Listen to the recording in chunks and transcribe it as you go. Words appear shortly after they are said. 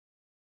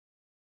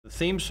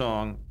theme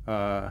song,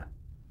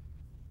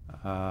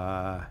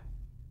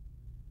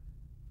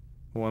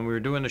 when we were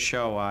doing the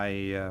show,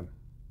 I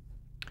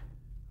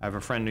have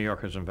a friend in New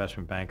York who's an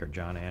investment banker,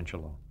 John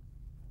Angelo,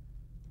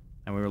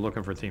 and we were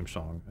looking for a theme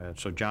song.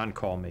 So John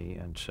called me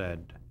and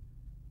said,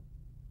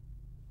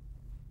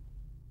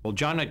 well,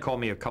 John had called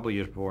me a couple of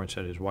years before and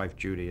said his wife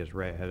Judy had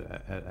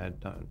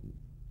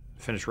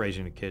finished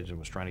raising the kids and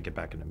was trying to get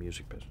back in the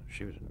music business.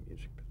 She was in the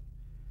music business.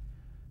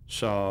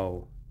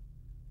 So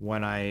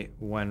when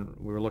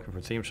we were looking for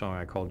a theme song,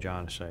 I called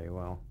John to say,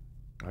 well,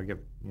 I'll give,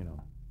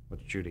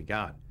 what's Judy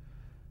got?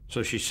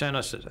 So she sent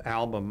us this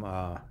album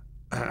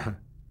to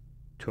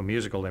a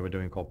musical they were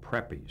doing called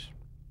Preppies,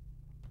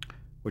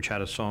 which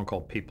had a song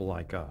called People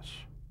Like Us,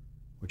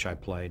 which I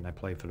played, and I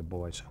played for the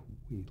boys.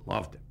 We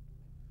loved it.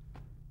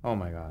 Oh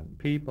my God,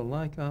 people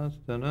like us,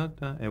 da, da,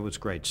 da. It was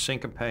great,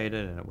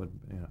 syncopated, and it would,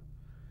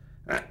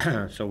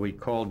 So we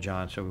called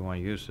John, said we want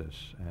to use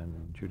this,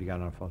 and Judy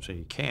got on the phone and said,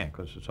 you can't,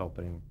 because it's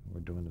opening,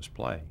 we're doing this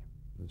play,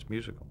 this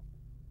musical.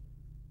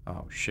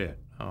 Oh shit,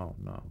 oh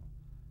no.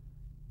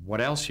 What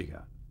else you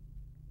got?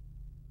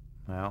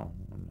 Well,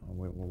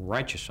 we'll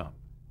write you something.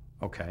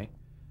 Okay.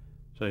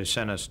 So they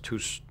sent us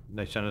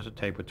a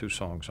tape with 2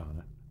 songs on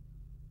it.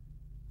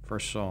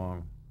 First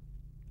song,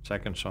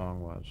 second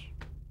song was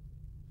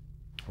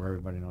Where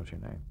Everybody Knows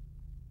Your Name.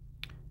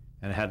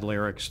 And it had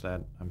lyrics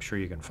that I'm sure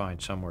you can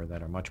find somewhere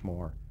that are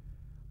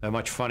they're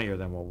much funnier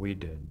than what we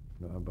did.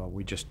 But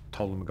we just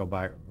told them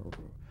to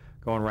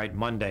go and write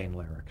mundane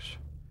lyrics,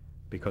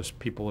 because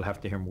people would have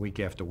to hear them week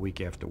after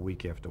week after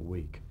week after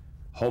week,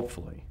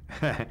 hopefully.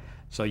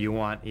 So you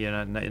want,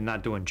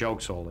 not doing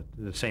jokes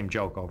the same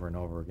joke over and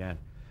over again.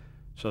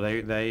 So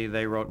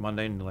they wrote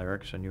mundane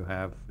lyrics, and you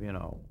have,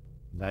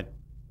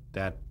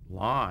 that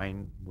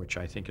line, which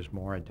I think is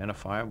more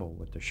identifiable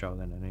with the show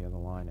than any other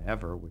line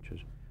ever, which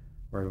is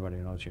Where Everybody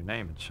Knows Your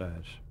Name. It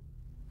says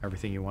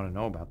everything you want to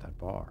know about that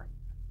bar.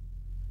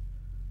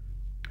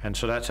 And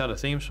so that's how the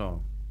theme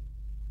song.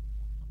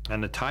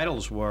 And the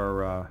titles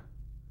were,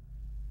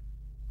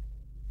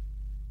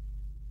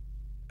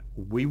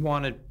 we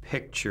wanted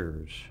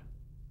pictures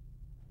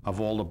of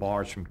all the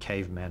bars from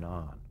Cavemen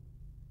on.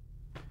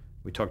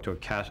 We talked to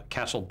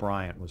Castle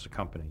Bryant was the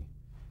company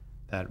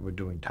that were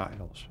doing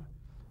titles.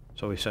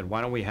 So we said,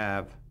 why don't we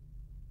have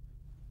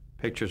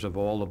pictures of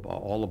all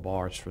the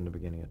bars from the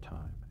beginning of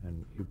time,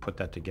 and you put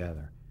that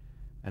together.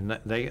 And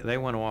they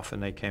went off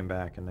and they came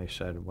back and they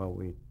said, well,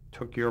 we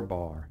took your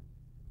bar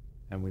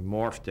and we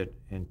morphed it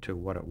into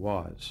what it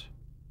was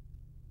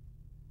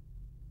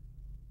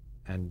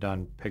and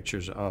done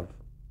pictures of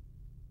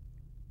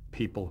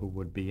people who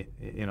would be,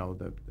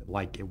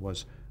 like it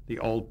was the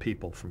old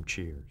people from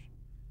Cheers.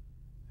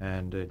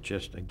 And it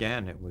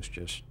was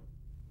just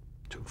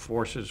 2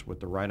 forces with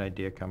the right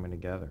idea coming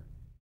together.